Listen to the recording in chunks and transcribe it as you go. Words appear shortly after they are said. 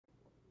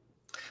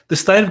The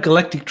state of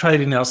galactic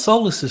trade in our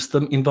solar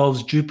system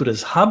involves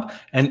Jupiter's hub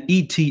and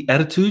ET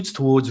attitudes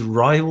towards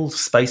rival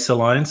space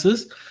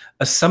alliances.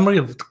 A summary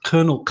of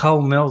Colonel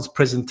Karl Nell's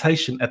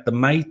presentation at the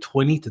May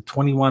 20 to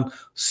 21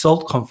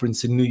 SALT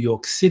conference in New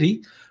York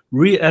City.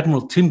 Rear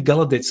Admiral Tim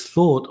Gallaudet's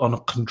thought on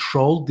a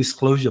controlled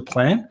disclosure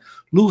plan.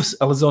 Louis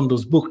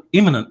Elizondo's book,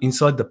 Imminent,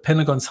 Inside the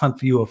Pentagon's Hunt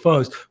for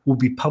UFOs, will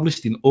be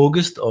published in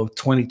August of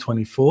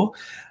 2024.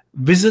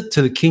 Visit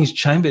to the King's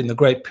Chamber in the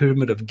Great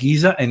Pyramid of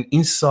Giza and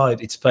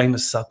inside its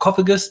famous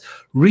sarcophagus.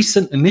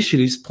 Recent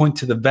initiatives point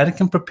to the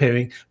Vatican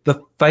preparing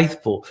the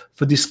faithful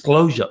for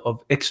disclosure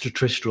of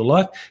extraterrestrial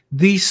life.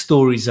 These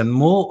stories and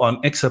more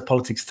on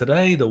Exopolitics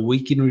Today, the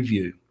Week in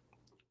Review.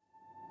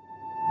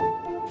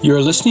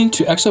 You're listening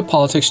to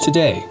Exopolitics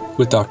Today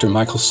with Dr.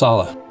 Michael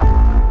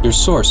Salla, your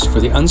source for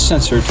the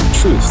uncensored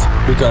truth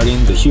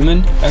regarding the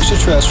human,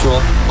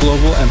 extraterrestrial,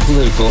 global, and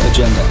political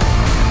agenda.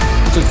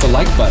 Click the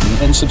like button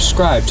and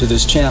subscribe to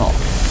this channel.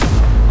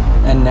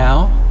 And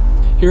now,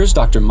 here's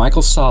Dr.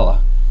 Michael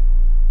Salla.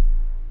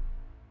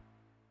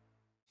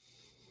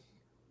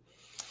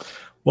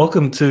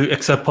 Welcome to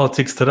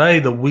Exopolitics Today,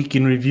 the Week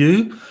in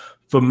Review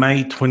for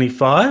May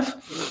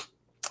 25.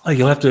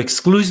 You'll have to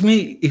excuse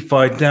me if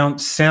I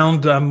don't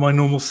sound my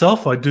normal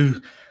self. I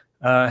do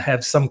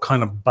have some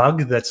kind of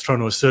bug that's trying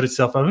to assert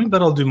itself over me,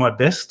 but I'll do my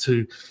best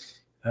to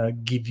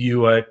give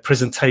you a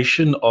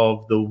presentation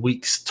of the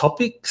week's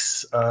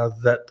topics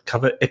that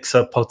cover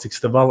exopolitics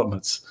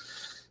developments.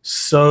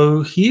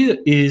 So here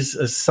is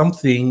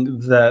something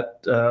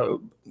that,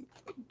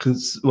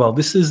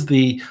 this is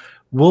the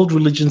World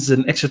Religions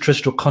and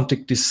Extraterrestrial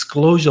Contact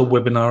Disclosure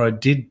webinar I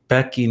did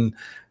back in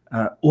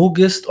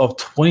August of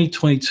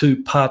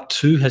 2022. Part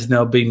 2 has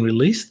now been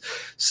released.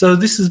 So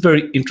this is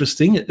very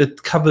interesting.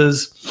 It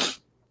covers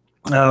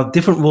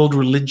different world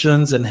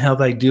religions and how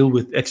they deal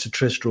with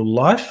extraterrestrial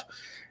life.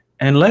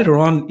 And later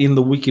on in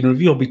the Week in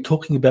Review, I'll be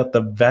talking about the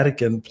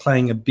Vatican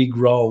playing a big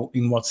role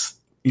in what's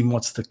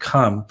to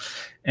come.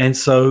 And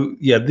so,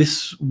 yeah,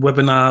 this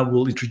webinar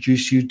will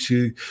introduce you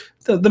to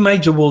the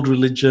major world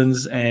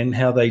religions and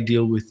how they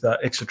deal with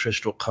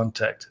extraterrestrial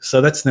contact.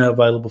 So that's now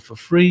available for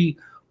free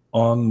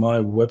on my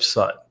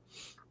website.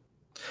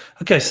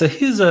 Okay, so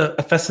here's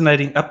a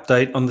fascinating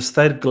update on the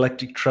state of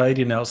galactic trade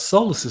in our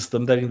solar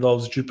system that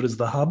involves Jupiter as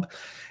the hub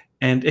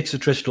and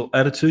extraterrestrial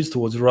attitudes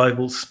towards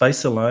rival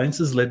space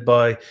alliances led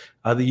by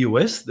the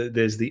US.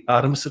 There's the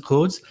Artemis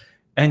Accords,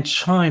 and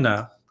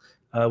China,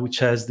 which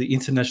has the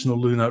International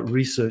Lunar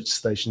Research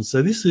Station.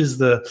 So this is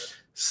the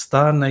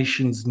Star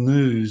Nations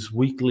News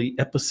weekly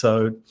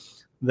episode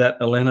that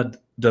Elena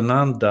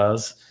Danan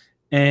does,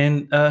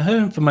 and her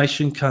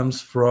information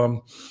comes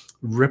from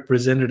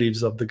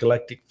representatives of the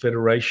Galactic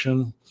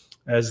Federation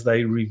as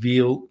they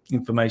reveal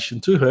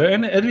information to her,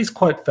 and it is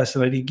quite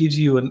fascinating. It gives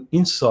you an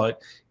insight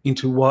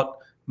into what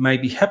may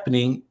be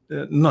happening,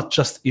 not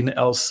just in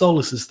our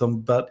solar system,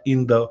 but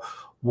in the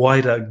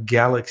wider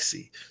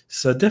galaxy.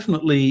 So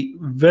definitely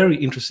very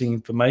interesting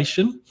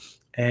information.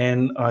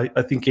 And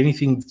I think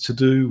anything to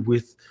do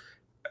with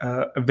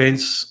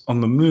events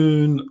on the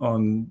moon,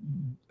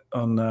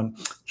 on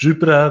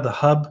Jupiter, the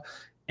hub,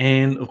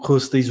 and of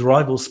course these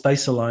rival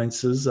space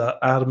alliances,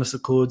 Artemis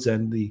Accords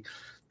and the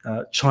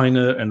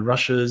China and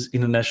Russia's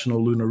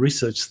International Lunar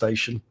Research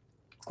Station.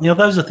 You know,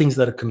 those are things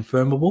that are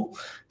confirmable.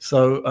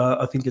 So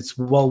I think it's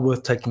well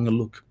worth taking a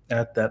look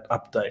at that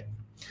update.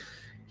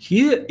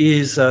 Here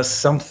is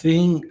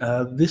something.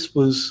 This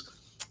was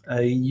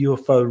a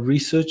UFO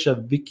researcher,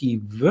 Vicky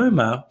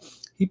Verma.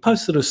 He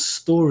posted a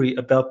story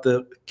about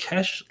the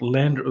Cash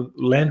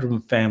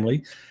Landrum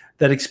family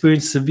that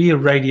experienced severe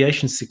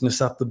radiation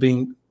sickness after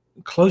being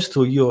close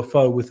to a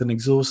UFO with an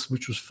exhaust,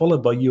 which was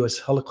followed by US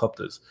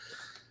helicopters.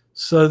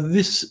 So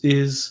this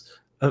is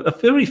a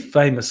very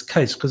famous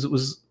case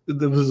because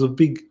there was a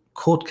big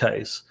court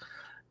case,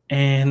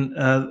 and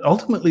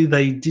ultimately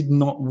they did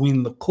not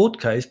win the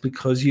court case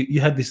because you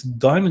had this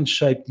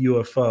diamond-shaped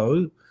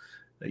UFO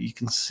that you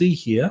can see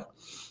here,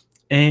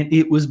 and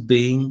it was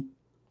being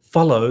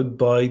followed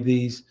by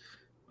these,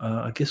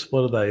 I guess,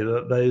 what are they?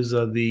 Those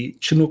are the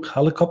Chinook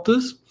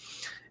helicopters.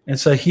 And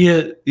so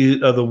here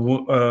are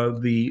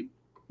the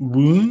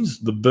wounds,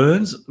 the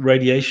burns,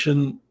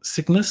 radiation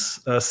sickness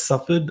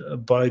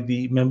suffered by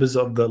the members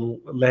of the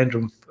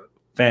Landrum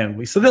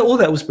family. So all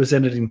that was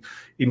presented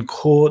in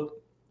court,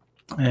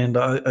 and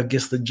I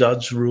guess the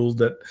judge ruled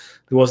that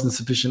there wasn't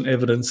sufficient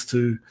evidence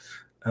to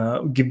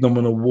give them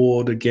an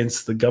award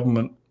against the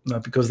government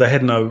because they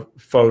had no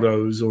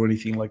photos or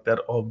anything like that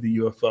of the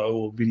UFO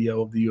or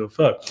video of the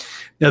UFO.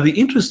 Now, the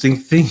interesting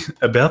thing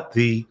about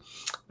this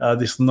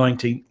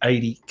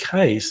 1980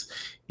 case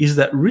is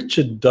that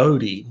Richard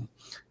Doty,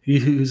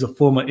 who's a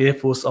former Air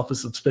Force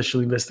Office of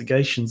Special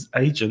Investigations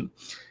agent,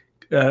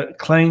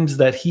 claims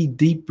that he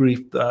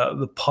debriefed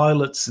the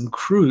pilots and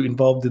crew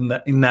involved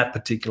in that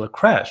particular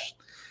crash.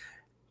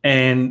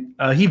 And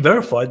he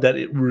verified that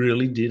it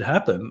really did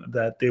happen,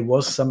 that there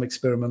was some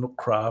experimental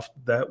craft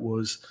that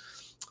was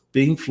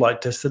being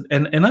flight tested.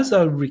 And as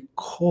I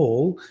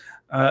recall,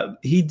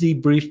 he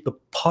debriefed the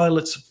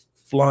pilots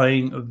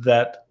flying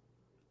that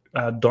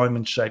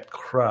diamond-shaped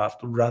craft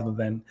rather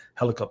than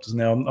helicopters.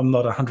 Now, I'm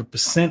not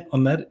 100%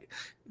 on that,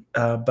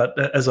 but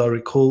as I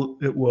recall,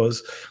 it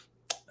was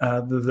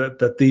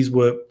that these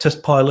were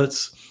test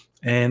pilots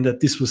and that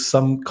this was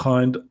some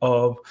kind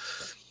of,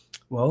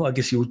 well, I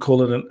guess you would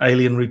call it an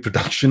alien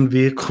reproduction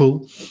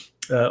vehicle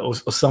or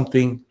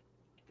something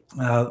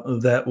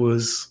that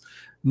was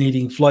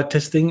needing flight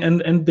testing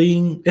and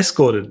being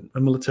escorted, a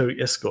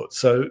military escort.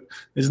 So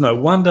there's no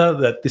wonder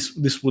that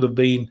this would have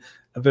been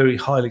a very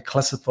highly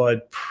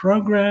classified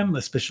program,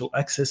 a special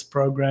access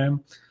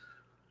program,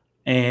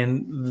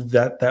 and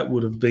that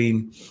would have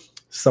been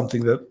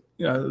something that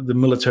the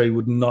military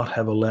would not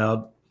have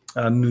allowed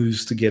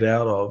news to get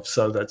out of.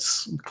 So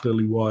that's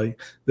clearly why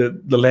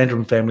the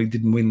Landrum family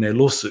didn't win their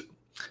lawsuit.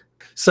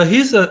 So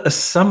here's a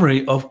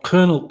summary of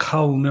Colonel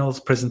Karl Nell's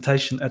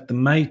presentation at the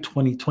May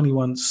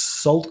 2021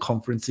 SALT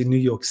conference in New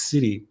York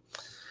City.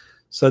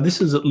 So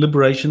this is a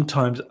Liberation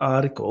Times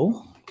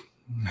article.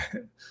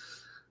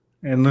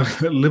 And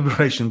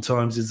Liberation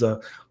Times is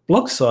a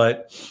blog site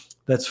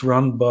that's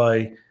run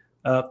by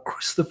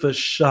Christopher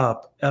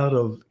Sharp out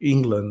of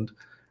England.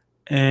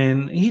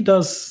 And he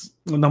does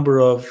a number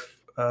of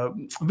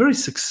very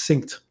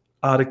succinct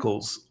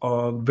articles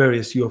on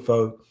various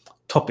UFO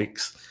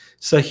topics.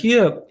 So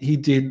here he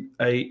did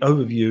an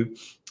overview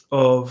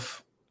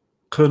of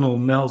Colonel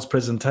Nell's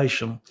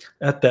presentation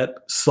at that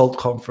SALT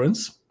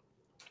conference.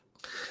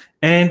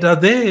 And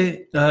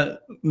there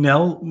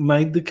Nell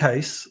made the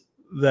case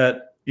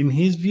that in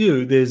his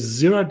view, there's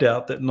zero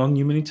doubt that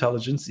non-human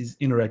intelligence is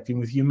interacting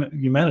with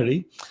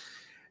humanity,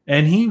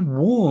 and he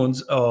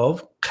warns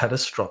of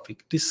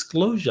catastrophic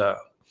disclosure.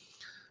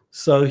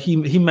 So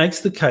he makes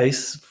the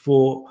case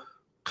for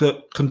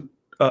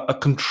a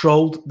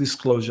controlled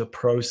disclosure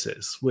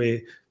process where,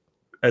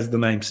 as the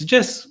name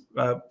suggests,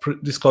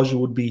 disclosure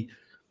would be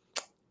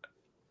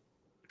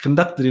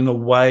conducted in a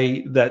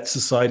way that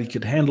society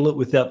could handle it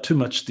without too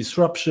much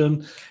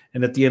disruption.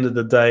 And at the end of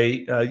the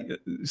day,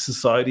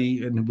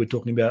 society, and we're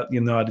talking about the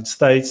United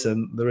States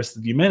and the rest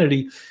of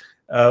humanity,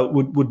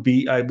 would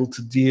be able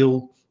to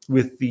deal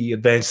with the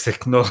advanced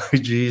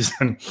technologies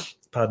and,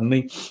 pardon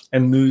me,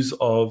 and news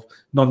of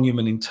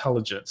non-human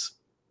intelligence.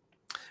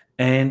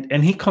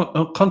 And he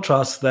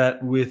contrasts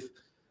that with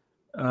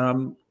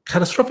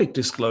catastrophic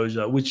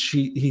disclosure, which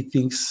he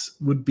thinks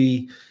would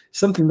be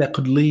something that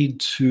could lead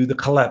to the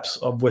collapse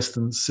of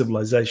Western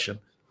civilization.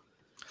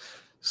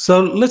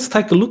 So let's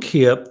take a look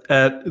here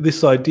at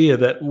this idea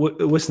that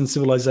Western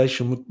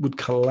civilization would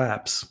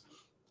collapse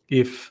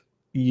if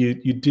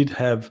you did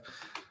have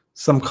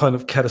some kind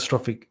of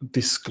catastrophic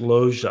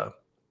disclosure.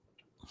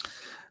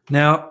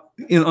 Now,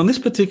 on this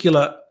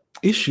particular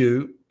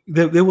issue,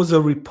 there was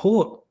a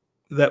report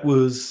that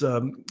was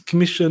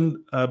commissioned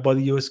by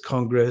the US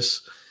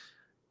Congress,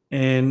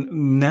 and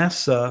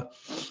NASA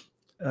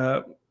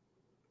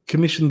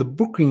commissioned the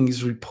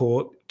Brookings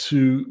report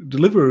to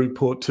deliver a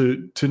report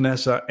to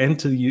NASA and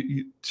to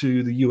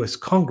the US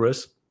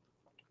Congress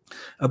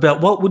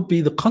about what would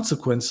be the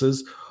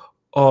consequences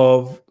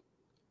of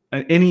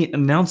any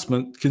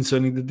announcement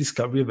concerning the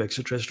discovery of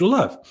extraterrestrial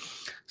life.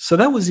 So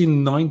that was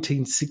in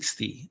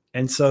 1960.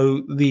 And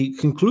so the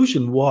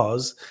conclusion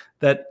was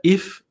that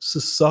if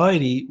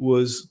society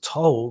was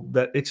told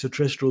that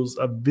extraterrestrials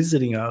are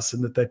visiting us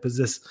and that they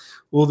possess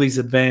all these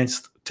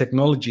advanced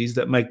technologies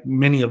that make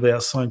many of our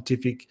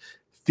scientific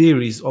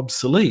theories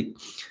obsolete,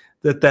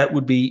 that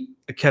would be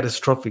a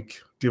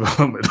catastrophic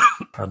development.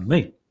 Pardon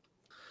me.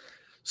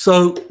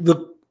 So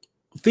the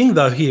thing,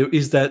 though, here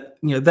is that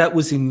that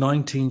was in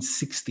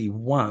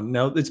 1961.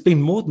 Now, it's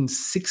been more than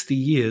 60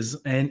 years,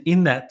 and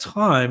in that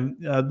time,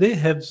 there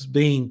has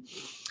been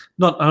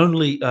not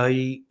only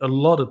a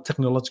lot of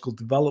technological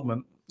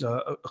development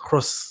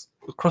across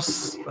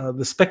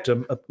the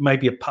spectrum,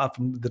 maybe apart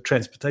from the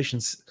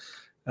transportation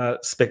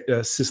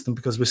system,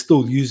 because we're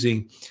still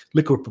using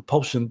liquid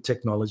propulsion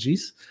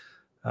technologies,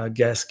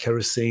 gas,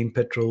 kerosene,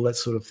 petrol, that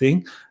sort of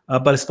thing.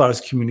 But as far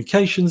as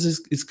communications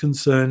is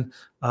concerned,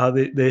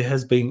 there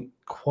has been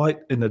quite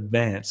an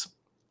advance.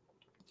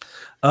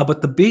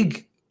 But the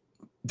big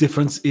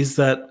difference is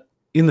that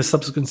in the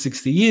subsequent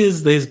 60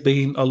 years, there's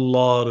been a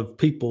lot of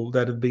people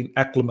that have been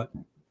acclimated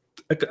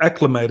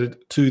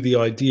to the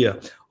idea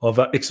of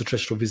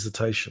extraterrestrial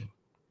visitation.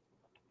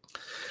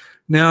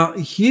 Now,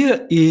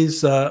 here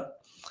is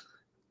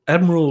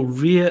Admiral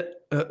Rear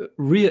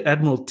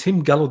Admiral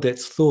Tim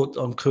Gallaudet's thought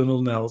on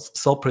Colonel Nell's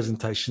SALT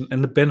presentation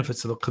and the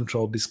benefits of a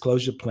controlled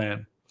disclosure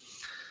plan.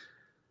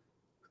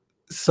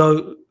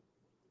 So,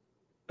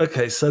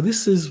 okay, so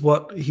this is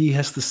what he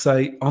has to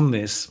say on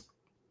this.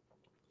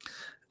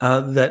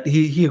 That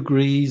he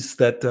agrees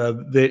that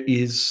there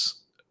is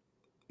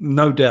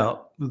no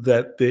doubt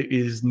that there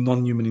is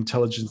non-human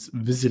intelligence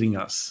visiting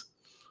us.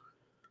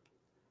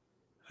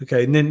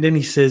 Okay, and then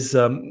he says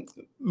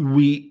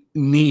we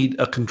need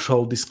a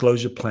controlled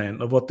disclosure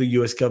plan of what the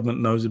US government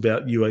knows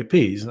about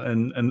UAPs.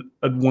 And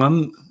at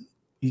one,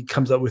 he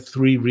comes up with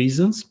 3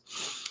 reasons.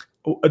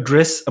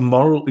 Address a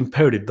moral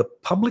imperative. The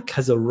public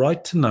has a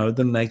right to know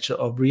the nature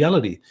of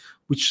reality,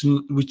 which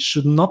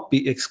should not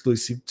be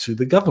exclusive to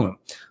the government.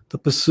 the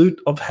pursuit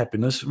of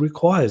happiness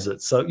requires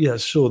it. So yeah,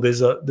 sure,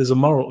 there's a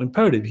moral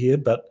imperative here,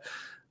 but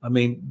I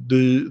mean,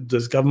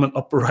 does government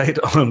operate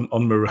on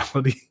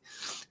morality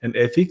and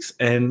ethics?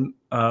 And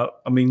I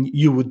mean,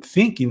 you would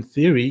think in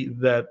theory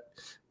that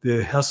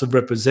the House of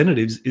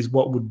Representatives is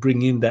what would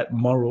bring in that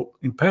moral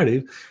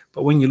imperative.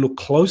 But when you look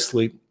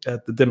closely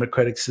at the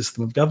democratic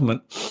system of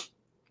government,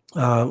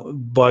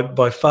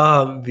 by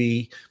far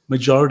the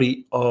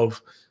majority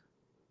of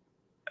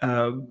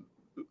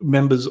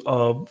members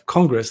of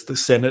Congress, the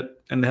Senate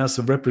and the House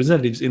of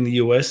Representatives in the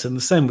US, and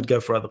the same would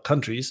go for other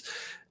countries,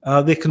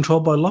 they're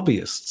controlled by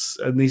lobbyists,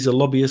 and these are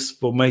lobbyists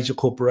for major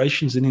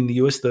corporations. And in the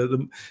US,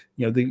 the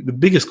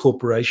biggest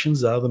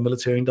corporations are the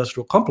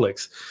military-industrial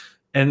complex.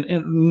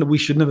 And we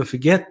should never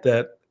forget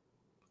that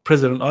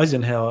President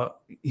Eisenhower,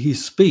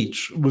 his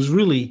speech was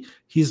really,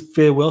 his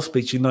farewell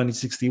speech in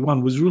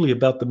 1961 was really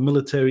about the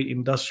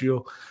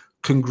military-industrial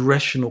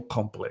congressional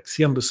complex.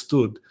 He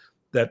understood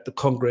that the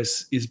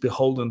Congress is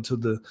beholden to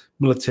the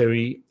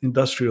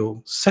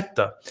military-industrial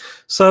sector.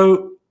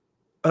 So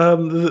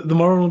the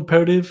moral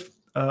imperative,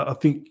 I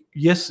think,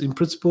 yes, in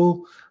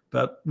principle,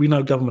 but we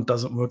know government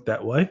doesn't work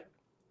that way.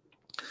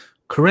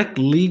 Correct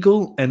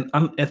legal and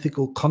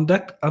unethical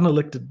conduct.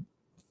 Unelected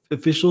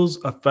officials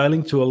are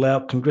failing to allow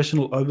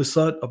congressional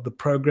oversight of the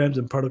programs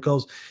and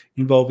protocols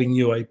involving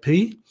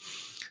UAP.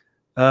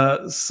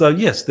 So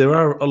yes, there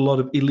are a lot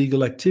of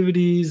illegal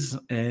activities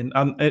and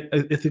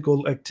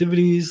unethical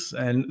activities,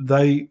 and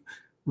they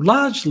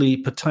largely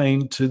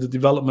pertain to the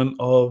development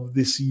of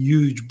this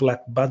huge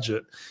black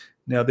budget.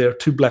 Now, there are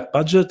two black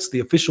budgets: the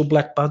official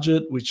black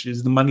budget, which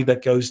is the money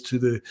that goes to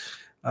the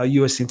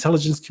US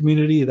intelligence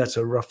community. That's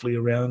roughly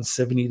around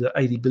 $70 to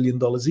 $80 billion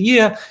a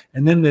year.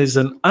 And then there's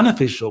an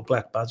unofficial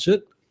black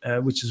budget,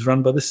 which is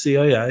run by the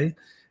CIA,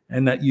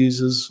 and that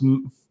uses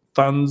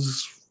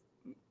funds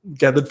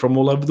gathered from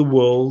all over the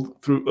world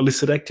through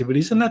illicit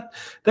activities, and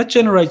that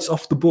generates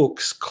off the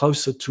books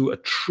closer to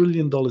 $1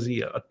 trillion a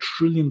year. $1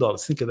 trillion.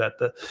 Think of that.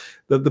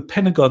 The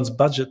Pentagon's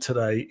budget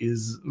today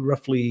is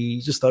roughly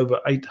just over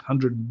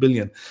 $800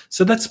 billion.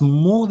 So that's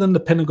more than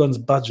the Pentagon's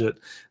budget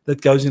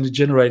that goes into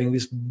generating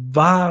this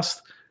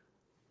vast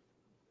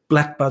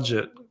black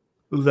budget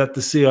that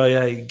the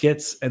CIA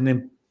gets and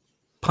then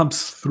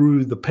pumps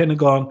through the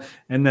Pentagon,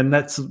 and then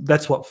that's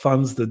what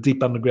funds the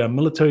deep underground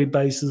military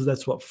bases.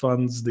 That's what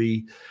funds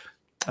the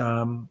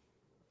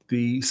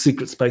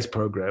secret space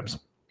programs.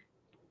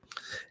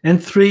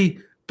 And 3,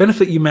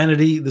 benefit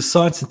humanity. The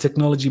science and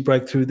technology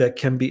breakthrough that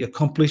can be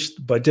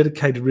accomplished by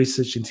dedicated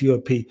research into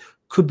UAP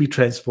could be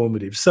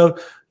transformative. So,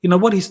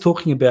 what he's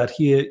talking about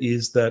here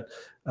is that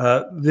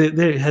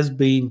there has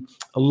been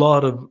a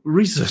lot of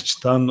research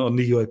done on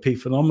the UAP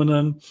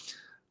phenomenon.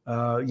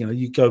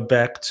 You go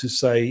back to,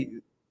 say,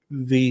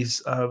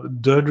 these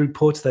DIRD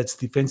reports, that's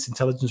Defense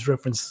Intelligence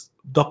Reference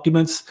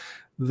Documents,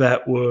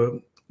 that were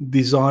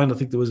designed. I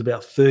think there was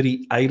about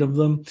 38 of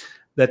them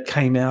that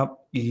came out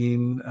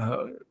in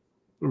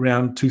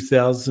around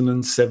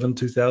 2007,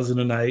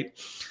 2008.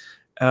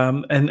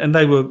 And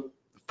they were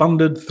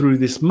funded through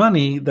this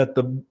money that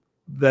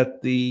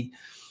the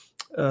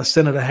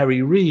Senator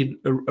Harry Reid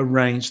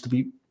arranged to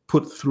be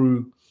put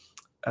through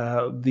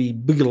the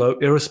Bigelow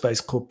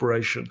Aerospace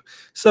Corporation.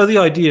 So the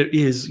idea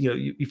is,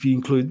 if you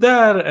include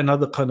that and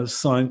other kind of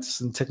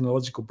science and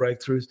technological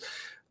breakthroughs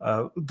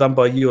done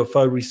by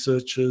UFO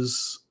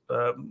researchers,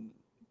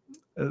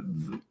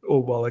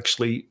 or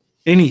actually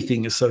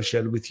anything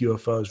associated with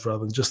UFOs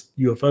rather than just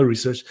UFO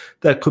research,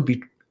 that could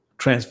be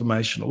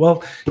transformational.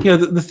 Well,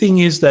 the thing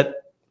is that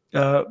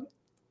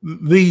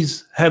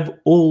this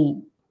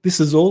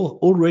has all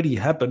already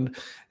happened.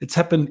 It's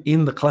happened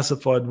in the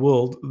classified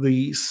world.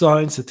 The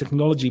science and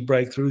technology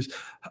breakthroughs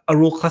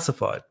are all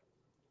classified.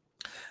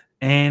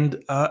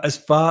 And as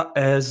far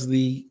as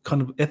the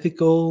kind of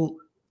ethical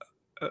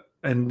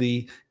and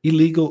the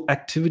illegal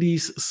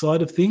activities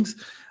side of things,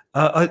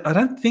 I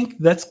don't think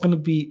that's going to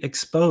be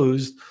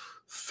exposed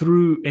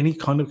through any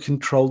kind of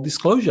controlled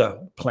disclosure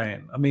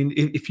plan. I mean,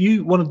 if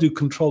you want to do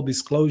controlled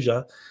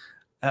disclosure,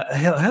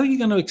 how are you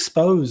going to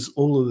expose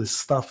all of this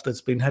stuff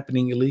that's been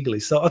happening illegally?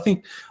 So I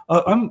think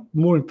I'm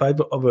more in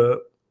favor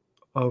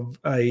of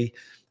a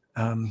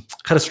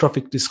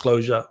catastrophic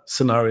disclosure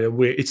scenario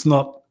where it's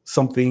not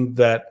something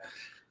that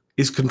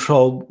is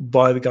controlled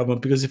by the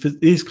government, because if it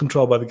is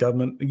controlled by the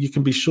government, you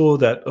can be sure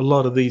that a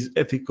lot of these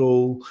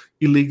ethical,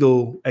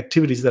 illegal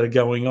activities that are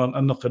going on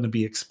are not going to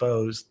be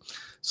exposed.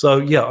 So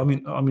yeah,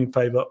 I'm in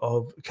favor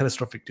of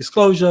catastrophic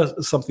disclosure,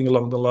 something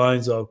along the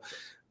lines of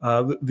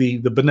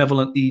the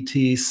benevolent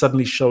ETs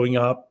suddenly showing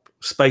up,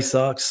 space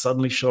arcs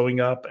suddenly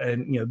showing up,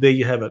 and there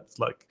you have it.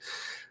 Like,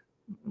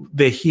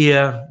 they're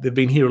here, they've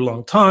been here a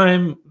long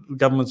time, the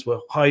governments were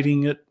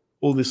hiding it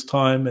all this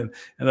time, and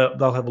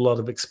they'll have a lot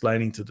of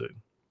explaining to do.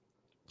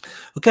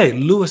 Okay,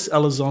 Luis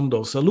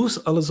Elizondo. So Luis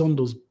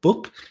Elizondo's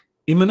book,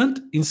 Imminent,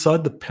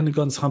 Inside the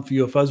Pentagon's Hunt for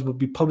UFOs, will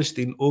be published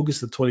in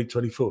August of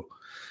 2024.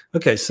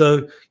 Okay,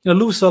 so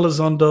Luis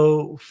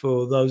Elizondo,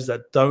 for those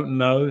that don't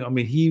know, I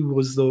mean, he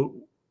was the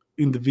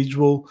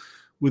individual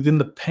within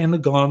the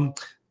Pentagon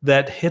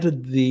that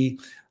headed the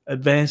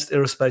Advanced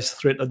Aerospace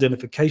Threat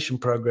Identification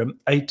Program,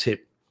 ATIP,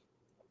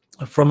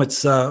 from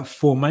its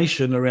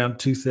formation around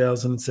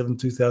 2007,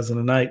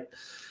 2008.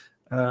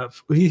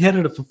 He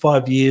headed it for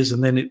 5 years,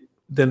 and then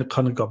it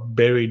kind of got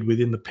buried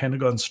within the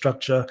Pentagon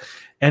structure.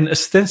 And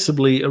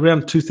ostensibly,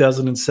 around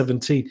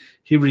 2017,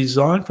 he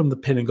resigned from the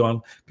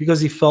Pentagon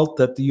because he felt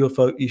that the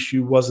UFO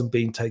issue wasn't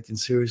being taken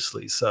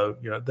seriously. So,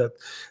 that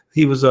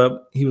he was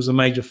a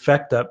major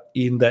factor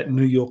in that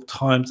New York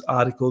Times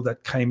article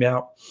that came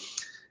out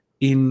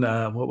in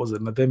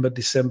November,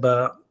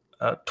 December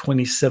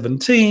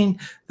 2017,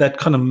 that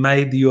kind of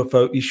made the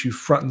UFO issue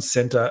front and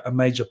center, a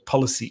major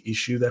policy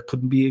issue that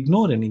couldn't be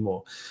ignored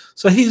anymore.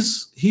 So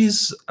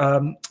he's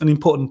an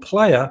important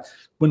player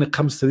when it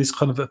comes to this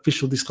kind of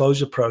official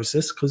disclosure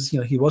process, because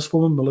he was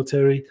former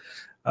military.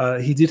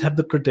 He did have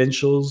the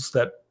credentials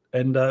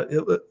and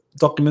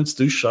documents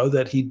do show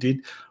that he did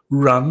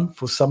run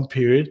for some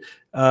period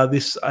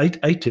this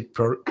ATIP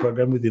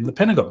program within the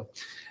Pentagon.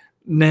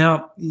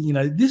 Now,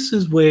 this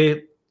is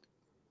where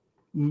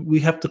we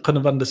have to kind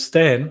of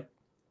understand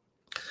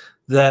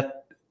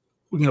that,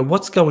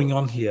 what's going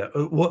on here.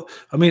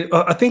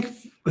 I think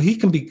he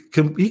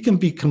can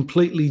be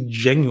completely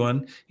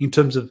genuine in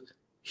terms of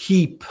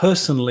he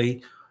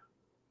personally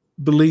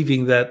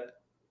believing that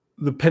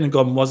the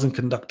Pentagon wasn't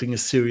conducting a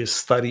serious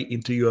study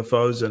into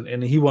UFOs,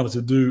 and he wanted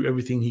to do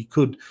everything he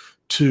could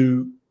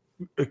to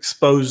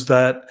expose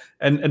that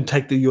and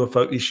take the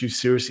UFO issue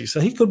seriously. So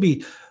he could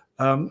be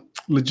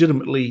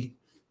legitimately,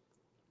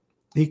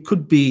 he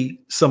could be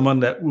someone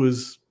that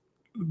was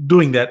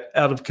doing that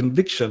out of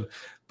conviction.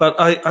 But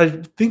I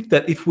think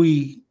that if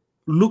we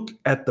look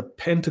at the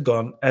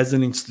Pentagon as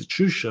an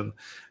institution,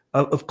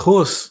 of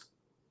course,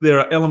 there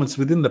are elements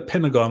within the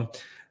Pentagon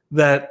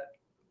that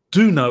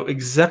do know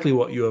exactly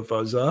what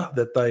UFOs are,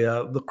 that they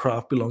are the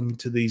craft belonging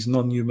to these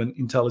non-human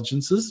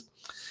intelligences,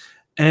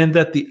 and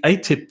that the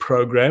ATIP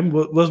program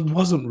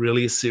wasn't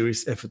really a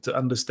serious effort to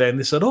understand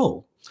this at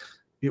all.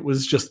 It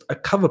was just a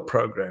cover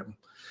program.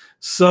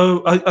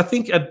 So I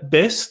think at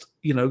best,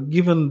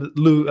 given that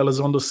Lou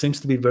Elizondo seems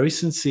to be very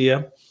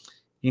sincere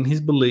in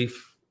his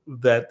belief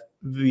that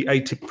the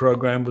ATIP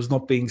program was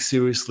not being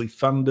seriously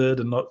funded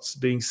and not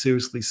being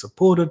seriously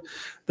supported,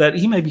 that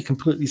he may be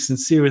completely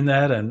sincere in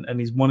that and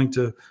he's wanting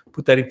to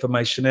put that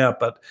information out.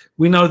 But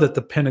we know that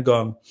the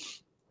Pentagon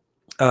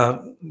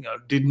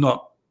did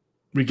not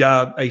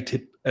regard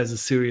ATIP as a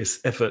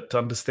serious effort to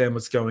understand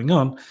what's going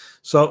on.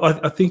 So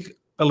I think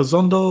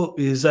Elizondo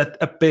is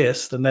at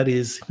best, and that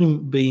is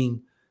him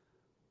being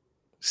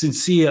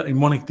sincere in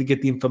wanting to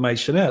get the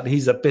information out,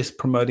 he's at best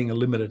promoting a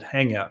limited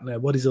hangout. Now,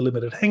 what is a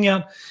limited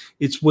hangout?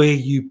 It's where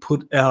you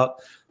put out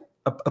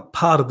a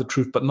part of the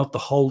truth, but not the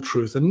whole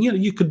truth. And,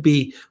 you could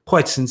be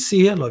quite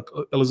sincere, like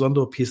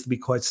Elizondo appears to be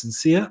quite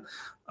sincere,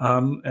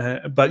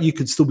 but you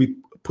could still be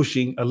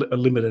pushing a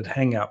limited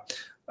hangout.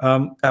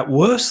 At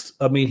worst,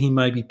 he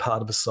may be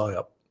part of a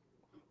PSYOP.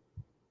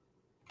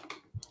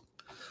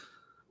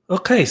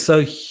 Okay,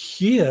 so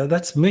here,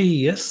 that's me.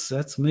 Yes,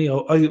 that's me.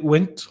 I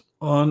went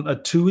on a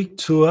 2-week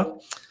tour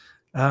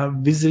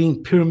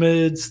visiting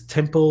pyramids,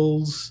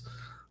 temples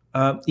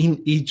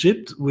in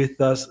Egypt with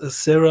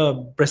Sarah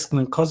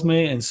Breskinen-Cosme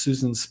and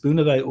Susan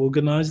Spooner. They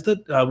organized it.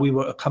 We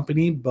were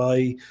accompanied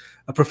by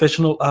a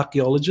professional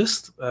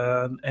archaeologist,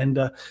 and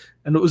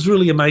it was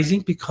really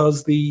amazing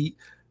because the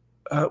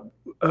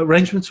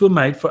arrangements were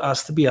made for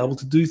us to be able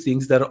to do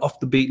things that are off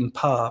the beaten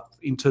path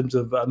in terms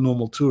of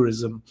normal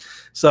tourism.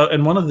 So,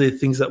 and one of the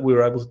things that we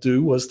were able to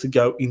do was to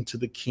go into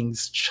the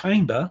King's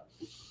Chamber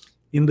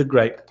in the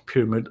Great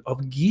Pyramid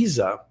of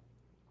Giza.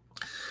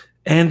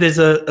 And there's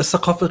a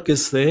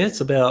sarcophagus there.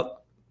 It's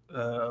about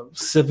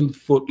 7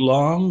 foot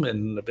long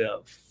and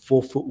about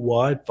 4 foot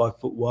wide, 5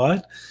 foot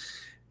wide.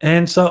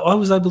 And so I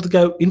was able to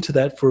go into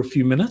that for a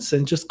few minutes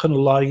and just kind of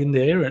lie in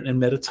there and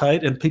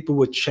meditate, and people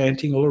were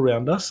chanting all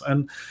around us.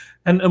 And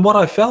what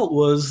I felt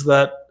was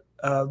that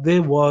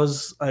there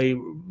was a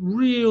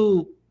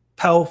real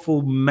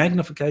powerful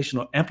magnification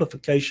or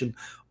amplification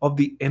of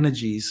the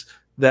energies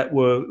that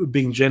were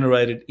being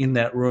generated in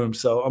that room.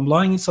 So I'm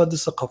lying inside the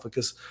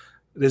sarcophagus.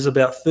 There's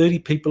about 30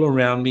 people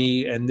around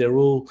me, and they're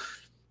all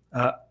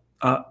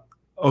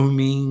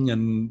oming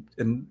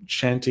and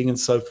chanting and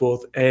so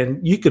forth.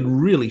 And you could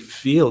really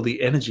feel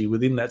the energy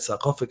within that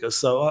sarcophagus.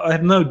 So I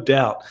have no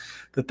doubt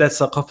that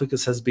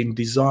sarcophagus has been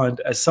designed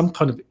as some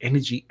kind of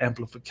energy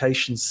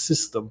amplification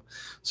system,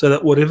 so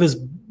that whatever's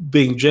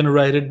being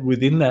generated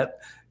within that,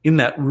 in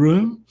that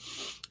room,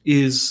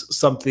 is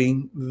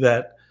something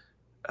that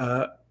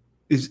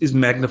is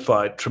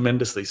magnified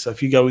tremendously. So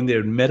if you go in there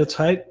and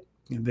meditate,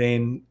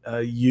 then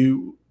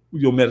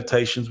your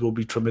meditations will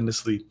be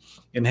tremendously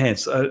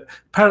enhanced.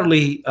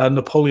 Apparently,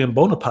 Napoleon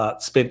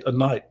Bonaparte spent a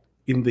night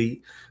in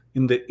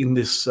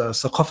this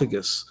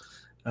sarcophagus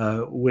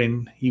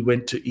when he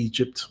went to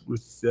Egypt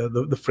with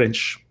the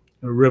French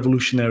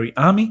Revolutionary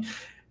Army,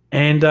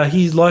 and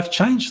his life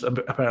changed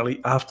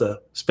apparently after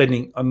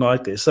spending a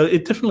night there. So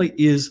it definitely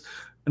is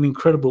an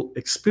incredible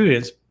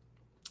experience.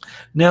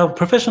 Now,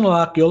 professional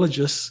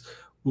archaeologists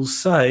will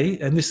say,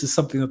 and this is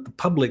something that the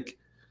public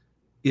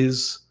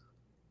is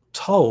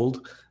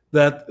told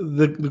that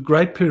the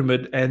Great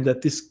Pyramid and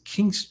that this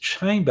King's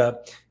Chamber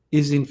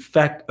is in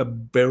fact a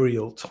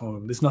burial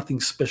tomb. There's nothing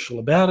special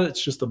about it.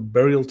 It's just a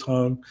burial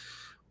tomb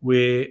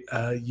where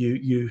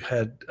you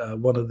had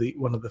one of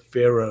the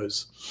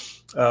pharaohs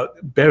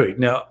buried.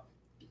 Now,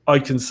 I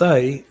can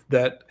say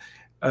that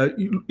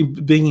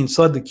being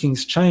inside the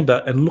King's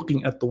Chamber and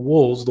looking at the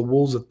walls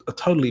are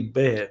totally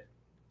bare.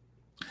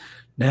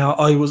 Now,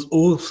 I was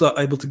also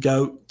able to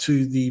go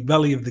to the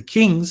Valley of the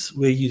Kings,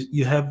 where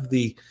you have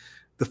the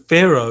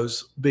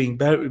pharaohs being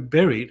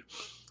buried,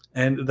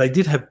 and they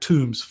did have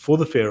tombs for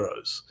the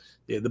pharaohs.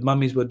 Yeah, the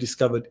mummies were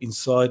discovered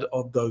inside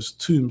of those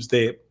tombs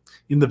there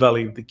in the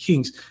Valley of the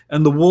Kings,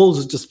 and the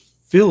walls are just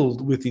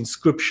filled with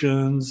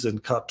inscriptions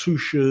and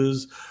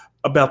cartouches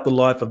about the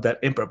life of that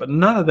emperor. But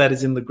none of that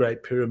is in the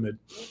Great Pyramid,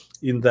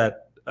 in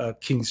that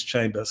King's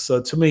Chamber.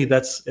 So to me,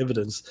 that's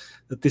evidence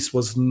that this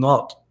was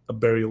not a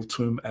burial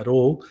tomb at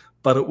all,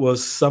 but it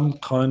was some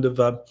kind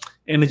of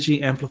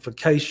energy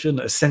amplification,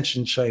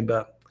 ascension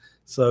chamber.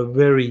 So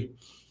very,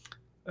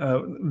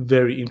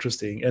 very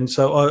interesting. And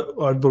so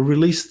I've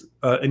released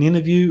an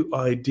interview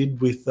I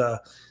did with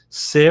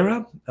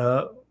Sarah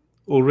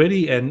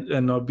already,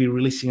 and I'll be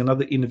releasing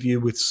another interview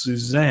with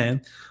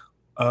Suzanne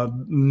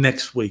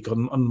next week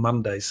on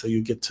Monday. So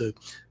you get to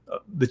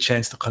the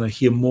chance to kind of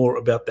hear more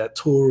about that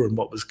tour and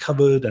what was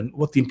covered and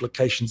what the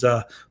implications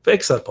are for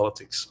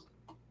exopolitics.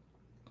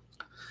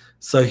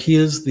 So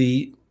here's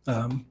the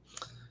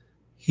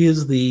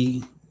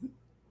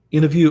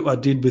interview I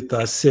did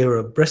with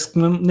Sarah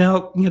Breskman.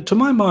 Now, to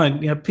my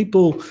mind,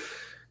 people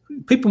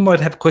might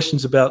have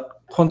questions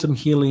about quantum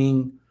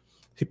healing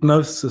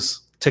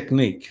hypnosis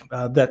technique,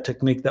 that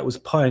technique that was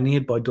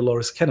pioneered by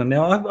Dolores Cannon.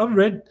 Now, I've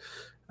read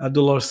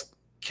Dolores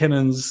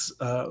Cannon's,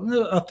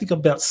 I think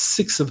about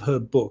 6 of her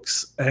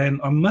books, and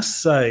I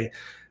must say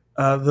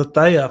that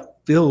they are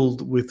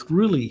filled with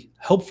really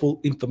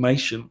helpful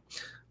information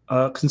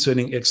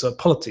concerning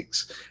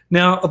exopolitics.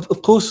 Now,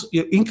 of course,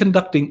 in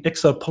conducting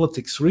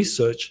exopolitics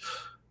research,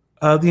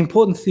 the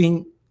important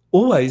thing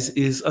always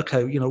is,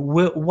 okay,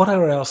 what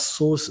are our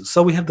sources?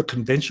 So we have the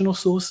conventional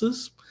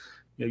sources.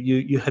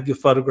 You have your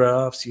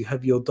photographs, you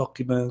have your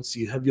documents,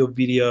 you have your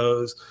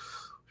videos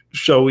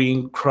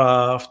showing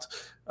craft.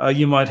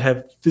 You might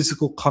have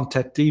physical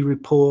contactee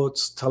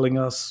reports telling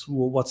us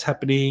what's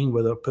happening,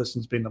 whether a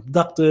person's been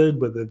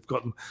abducted, whether they've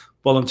gotten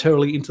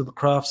voluntarily into the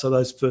craft, so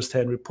those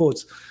first-hand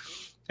reports.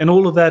 And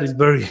all of that is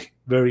very,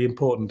 very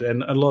important.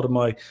 And a lot of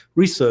my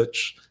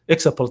research,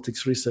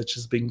 exopolitics research,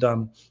 has been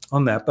done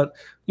on that. But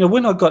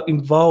when I got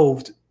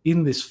involved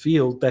in this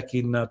field back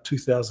in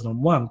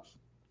 2001,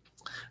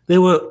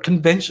 there were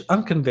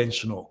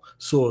unconventional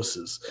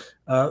sources,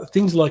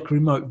 things like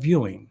remote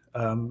viewing.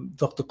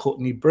 Dr.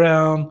 Courtney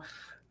Brown,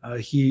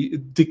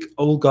 Dick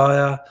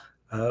Olgeier,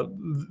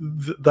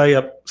 they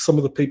are some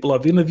of the people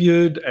I've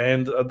interviewed,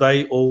 and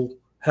they all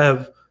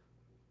have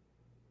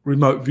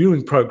remote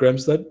viewing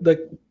programs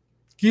that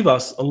give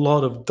us a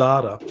lot of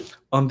data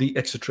on the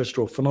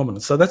extraterrestrial phenomenon.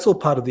 So that's all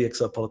part of the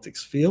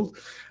exopolitics field.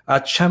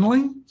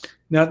 Channeling.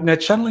 Now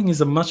channeling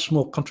is a much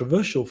more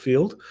controversial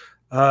field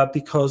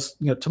because,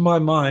 to my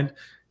mind,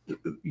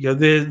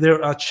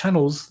 there are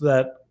channels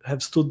that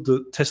have stood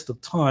the test of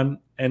time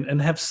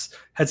and have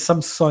had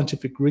some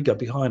scientific rigor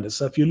behind it.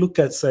 So if you look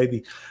at,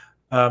 say,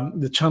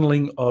 the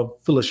channeling of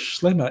Phyllis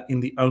Schlemmer in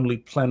The Only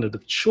Planet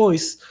of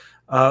Choice,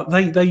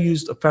 they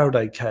used a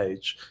Faraday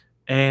cage.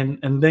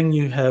 And then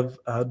you have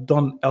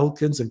Don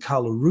Elkins and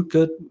Carla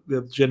Ruckert, who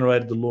have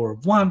generated the Law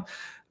of One.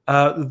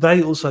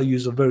 They also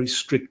use a very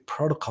strict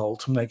protocol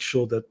to make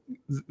sure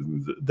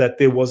that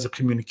there was a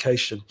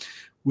communication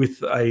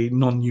with a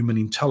non-human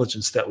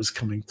intelligence that was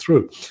coming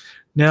through.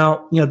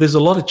 Now, there's a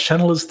lot of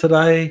channelers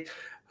today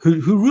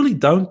who really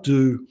don't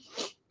do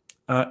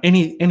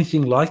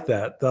anything like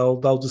that.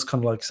 They'll just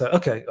kind of like say,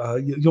 okay,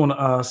 you want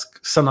to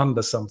ask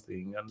Sananda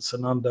something, and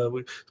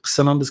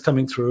Sananda's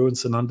coming through, and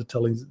Sananda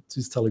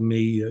is telling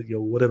me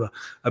whatever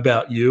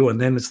about you, and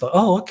then it's like,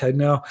 oh, okay,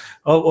 now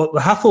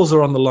the Hathors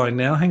are on the line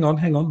now. Hang on,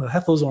 the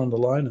Hathors are on the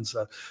line, and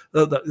so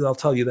they'll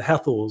tell you the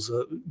Hathors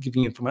are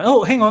giving information.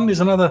 Oh, hang on,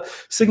 there's another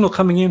signal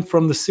coming in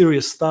from the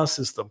Sirius star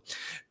system.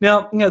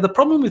 Now, the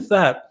problem with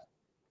that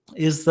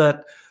is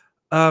that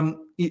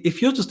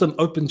if you're just an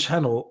open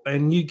channel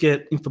and you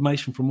get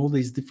information from all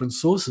these different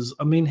sources,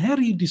 I mean, how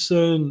do you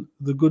discern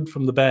the good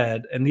from the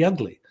bad and the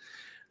ugly?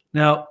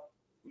 Now,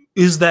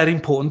 is that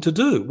important to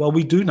do? Well,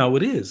 we do know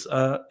it is.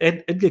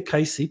 Edgar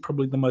Cayce,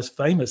 probably the most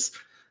famous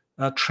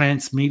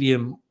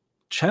trans-medium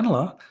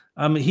channeler,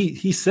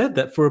 he said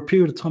that for a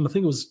period of time, I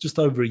think it was just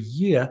over a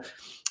year,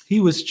 he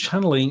was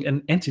channeling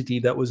an entity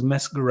that was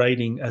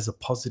masquerading as a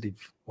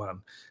positive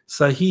one.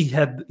 So he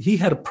had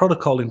a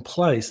protocol in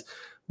place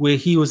where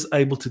he was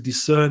able to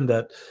discern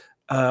that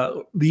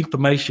the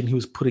information he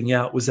was putting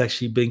out was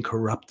actually being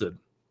corrupted.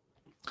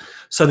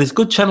 So there's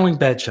good channeling,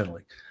 bad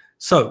channeling.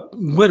 So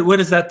where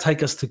does that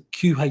take us to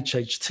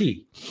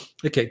QHHT?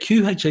 Okay,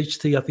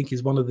 QHHT, I think,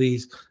 is one of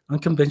these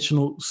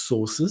unconventional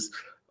sources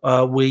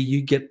where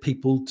you get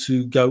people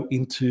to go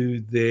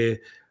into their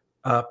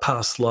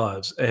past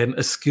lives. And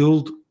a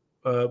skilled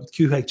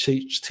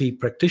QHHT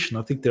practitioner.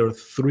 I think there are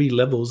 3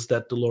 levels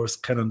that Dolores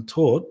Cannon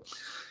taught,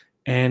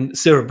 and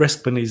Sarah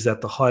Breskman is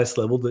at the highest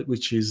level,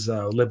 which is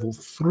level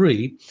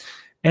 3.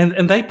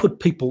 And they put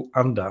people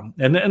under.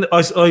 And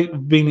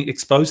I've been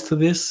exposed to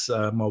this.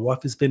 My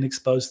wife has been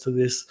exposed to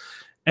this.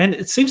 And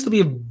it seems to be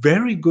a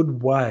very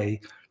good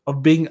way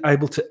of being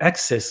able to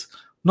access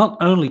not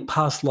only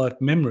past life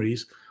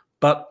memories,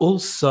 but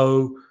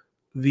also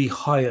the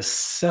higher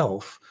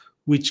self,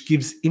 which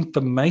gives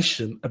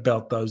information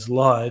about those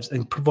lives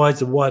and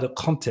provides a wider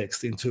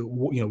context into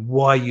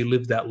why you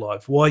lived that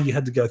life, why you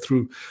had to go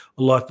through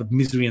a life of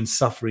misery and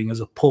suffering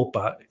as a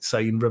pauper,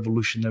 say in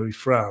revolutionary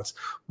France.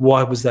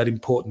 Why was that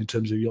important in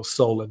terms of your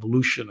soul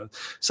evolution?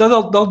 So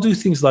they'll do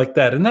things like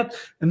that, and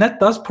that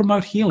does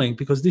promote healing,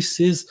 because this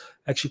is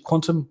actually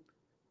quantum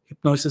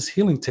hypnosis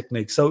healing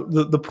technique. So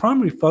the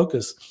primary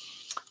focus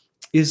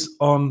is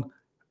on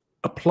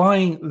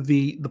applying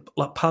the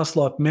past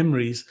life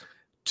memories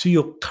to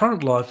your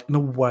current life in a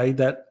way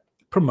that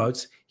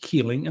promotes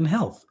healing and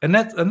health. And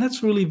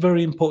that's really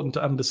very important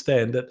to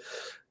understand, that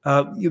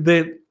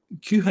the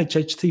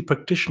QHHT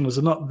practitioners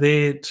are not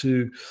there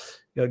to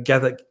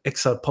gather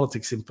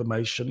exopolitics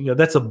information.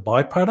 That's a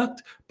byproduct,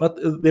 but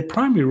their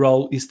primary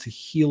role is to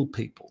heal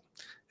people.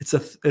 It's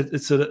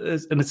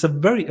a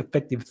very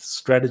effective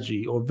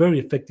strategy, or very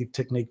effective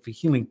technique for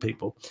healing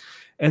people.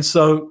 And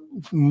so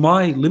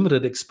my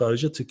limited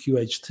exposure to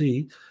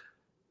QHT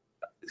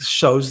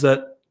shows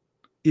that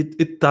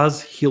it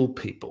does heal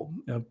people.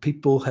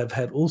 People have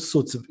had all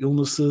sorts of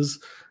illnesses.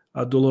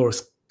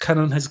 Dolores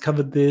Cannon has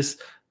covered this.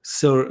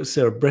 Sarah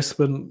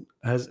Breskman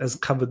has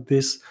covered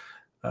this.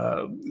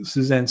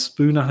 Suzanne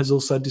Spooner has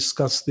also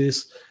discussed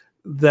this,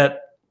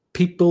 that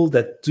people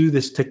that do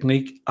this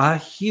technique are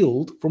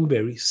healed from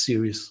very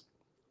serious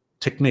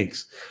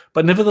techniques.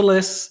 But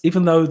nevertheless,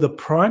 even though the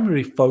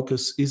primary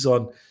focus is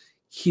on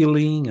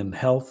healing and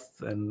health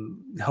and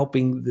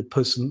helping the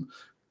person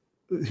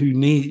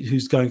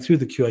who's going through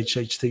the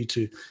QHHT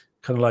to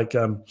kind of like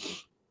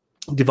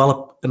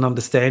develop an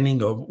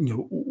understanding of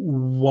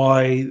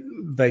why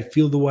they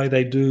feel the way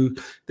they do,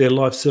 their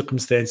life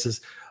circumstances,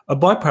 a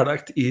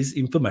byproduct is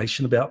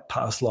information about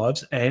past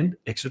lives and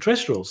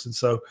extraterrestrials. And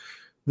so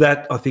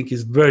that, I think,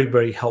 is very,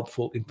 very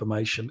helpful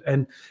information.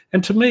 And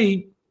to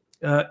me,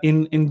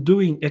 in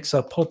doing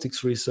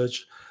exopolitics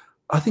research,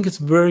 I think it's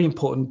very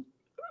important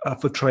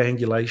for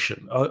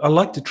triangulation. I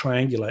like to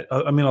triangulate.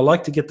 I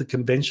like to get the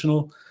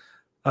conventional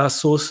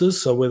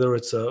sources. So whether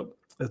it's a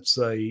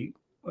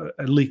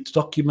leaked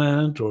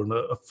document, or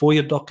a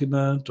FOIA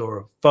document, or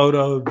a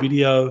photo,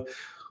 video,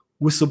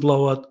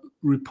 whistleblower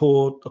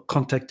report, a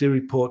contactee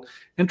report,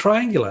 and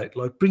triangulate.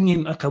 Like bring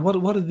in, okay,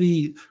 what are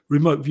the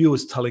remote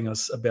viewers telling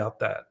us about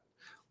that?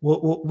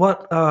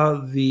 What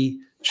are the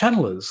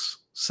channelers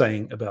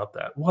saying about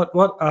that?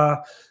 What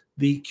are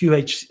the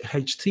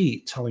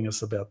QHHT telling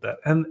us about that?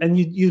 And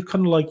you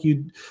kind of like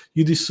you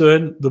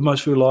discern the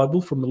most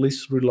reliable from the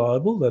least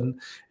reliable, and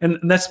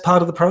that's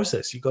part of the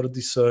process. You've got to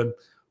discern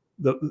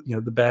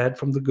the bad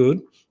from the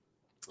good.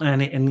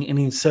 And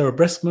in Sarah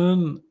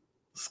Breskman's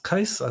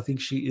case, I think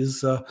she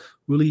is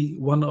really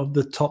one of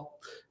the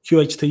top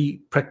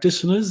QHT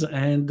practitioners,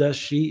 and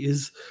she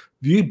is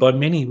viewed by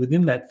many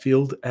within that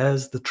field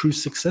as the true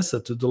successor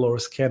to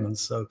Dolores Cannon.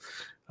 So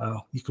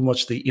you can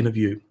watch the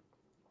interview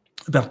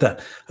about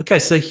that. Okay,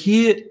 so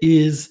here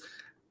is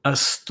a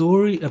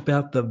story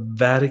about the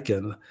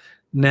Vatican.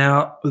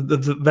 Now, the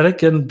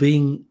Vatican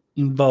being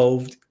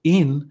involved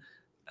in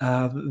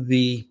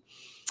the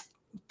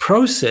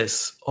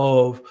process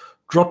of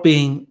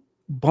dropping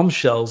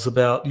bombshells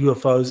about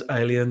UFOs,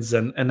 aliens,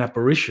 and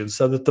apparitions.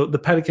 So that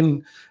the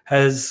Vatican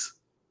has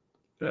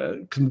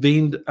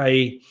convened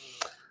a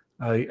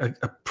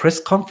press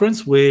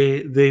conference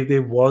where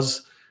there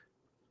was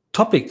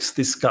topics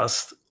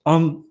discussed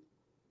on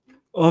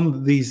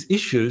these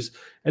issues,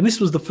 and this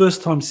was the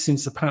first time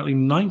since apparently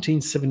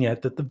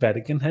 1978 that the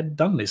Vatican had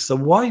done this. So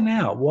why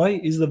now?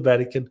 Why is the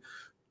Vatican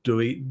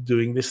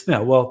doing this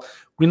now? Well,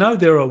 we know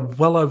there are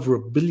well over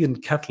 1 billion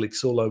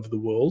Catholics all over the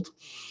world,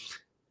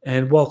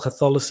 and while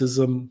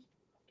Catholicism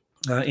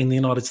in the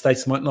United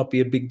States might not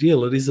be a big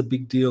deal, it is a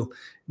big deal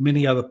in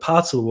many other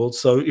parts of the world.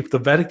 So if the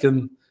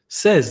Vatican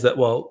says that,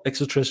 well,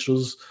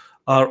 extraterrestrials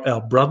are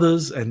our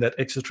brothers and that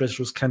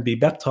extraterrestrials can be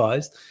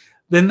baptized,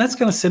 then that's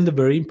going to send a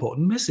very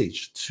important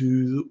message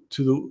to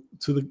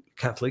the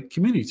Catholic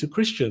community, to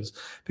Christians,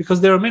 because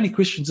there are many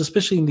Christians,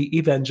 especially in the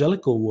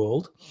evangelical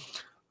world,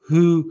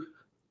 who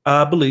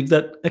believe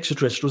that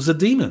extraterrestrials are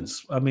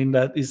demons. I mean,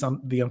 that is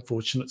the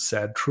unfortunate,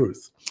 sad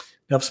truth.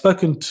 Now, I've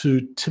spoken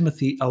to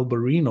Timothy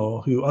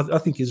Alberino, who I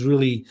think is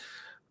really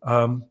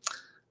a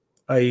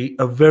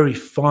very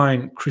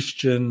fine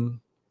Christian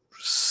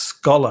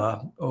scholar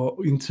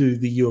into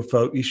the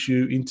UFO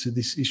issue, into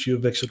this issue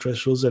of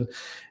extraterrestrials,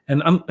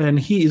 and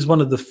he is one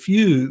of the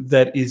few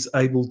that is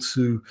able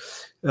to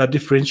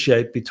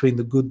differentiate between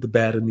the good, the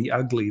bad, and the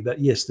ugly. That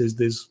yes,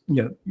 there's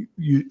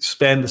you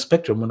span the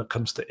spectrum when it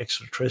comes to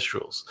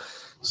extraterrestrials.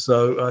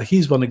 So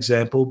here's one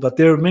example, but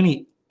there are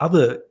many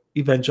other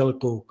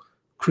evangelical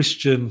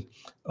Christian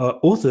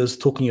authors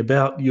talking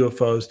about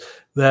UFOs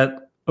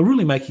that are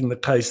really making the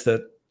case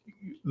that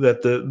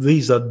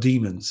these are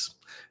demons,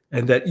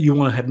 and that you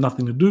want to have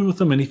nothing to do with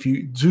them. And if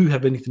you do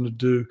have anything to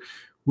do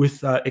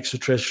with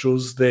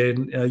extraterrestrials,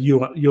 then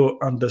you're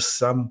under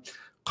some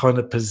kind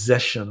of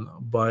possession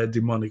by a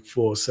demonic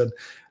force. And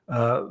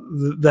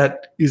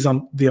that is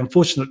the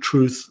unfortunate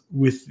truth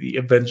with the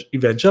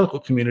evangelical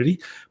community.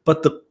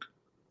 But the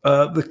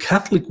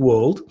Catholic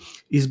world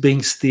is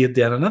being steered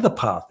down another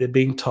path. They're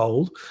being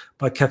told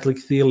by Catholic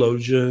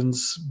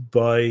theologians,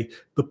 by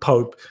the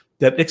Pope,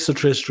 that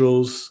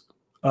extraterrestrials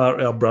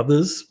are our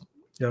brothers,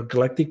 our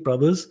galactic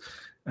brothers,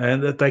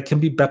 and that they can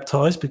be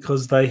baptized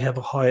because they have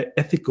a higher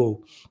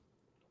ethical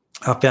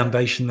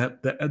foundation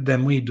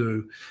than we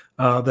do,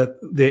 that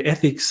their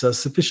ethics are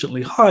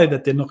sufficiently high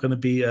that they're not going to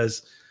be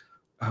as,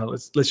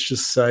 let's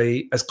just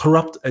say, as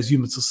corrupt as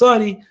human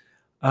society,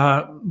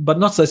 but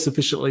not so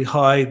sufficiently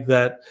high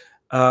that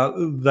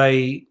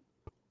they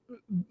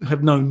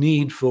have no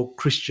need for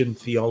Christian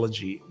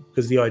theology,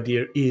 because the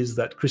idea is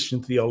that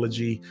Christian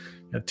theology,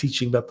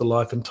 teaching about the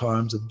life and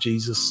times of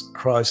Jesus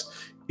Christ,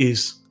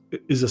 is a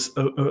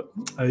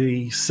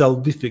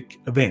salvific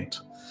event.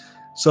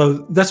 So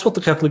that's what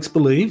the Catholics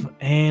believe,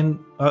 and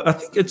I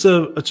think it's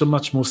a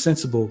much more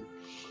sensible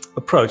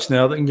approach.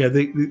 Now,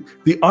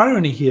 the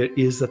irony here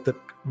is that the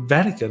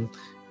Vatican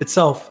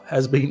itself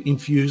has been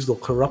infused or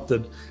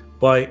corrupted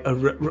by a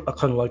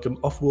kind of like an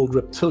off-world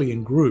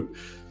reptilian group.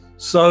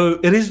 So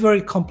it is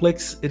very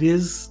complex. It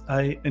is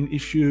an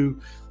issue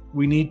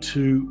we need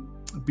to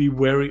be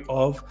wary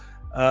of.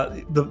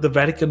 The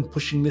Vatican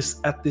pushing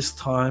this at this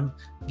time,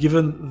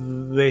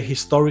 given their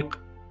historic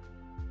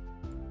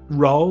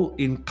role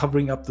in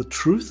covering up the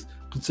truth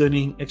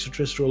concerning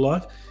extraterrestrial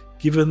life,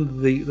 given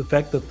the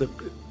fact that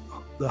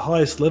the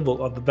highest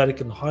level of the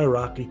Vatican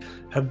hierarchy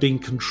have been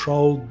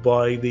controlled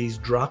by these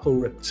Draco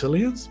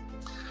reptilians,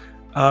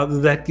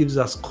 that gives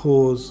us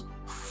cause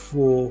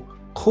for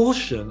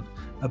caution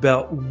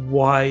about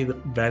why the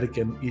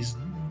Vatican is,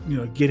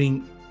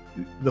 getting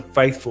the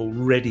faithful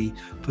ready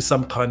for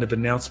some kind of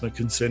announcement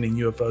concerning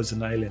UFOs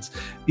and aliens.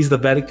 Is the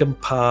Vatican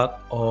part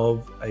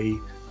of a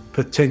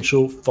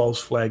potential false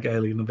flag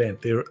alien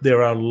event?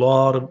 There are a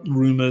lot of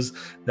rumors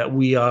that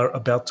we are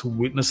about to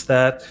witness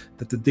that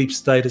the deep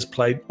state has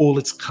played all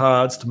its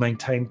cards to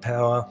maintain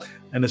power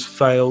and has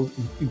failed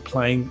in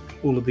playing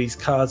all of these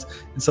cards.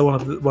 And so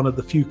one of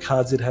the few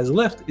cards it has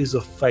left is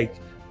a fake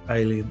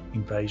alien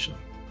invasion.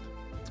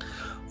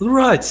 All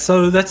right,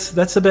 so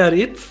that's about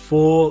it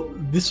for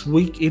this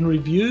week in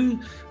review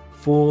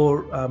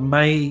for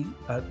May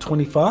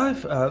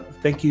 25.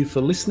 Thank you for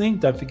listening.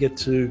 Don't forget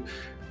to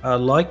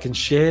like and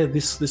share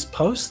this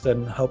post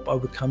and help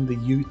overcome the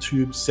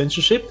YouTube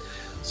censorship.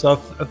 So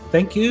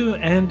thank you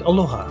and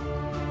aloha.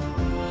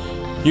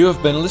 You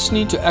have been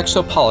listening to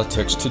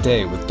Exopolitics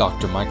today with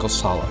Dr. Michael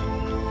Salla.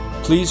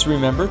 Please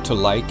remember to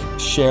like,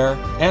 share,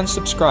 and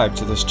subscribe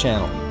to this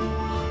channel.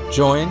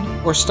 Join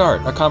or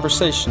start a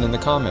conversation in the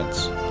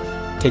comments.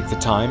 Take the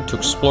time to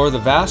explore the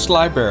vast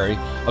library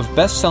of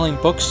best-selling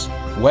books,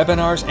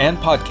 webinars, and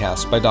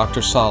podcasts by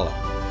Dr. Salla.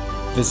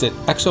 Visit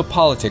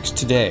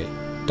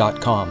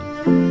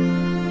exopoliticstoday.com.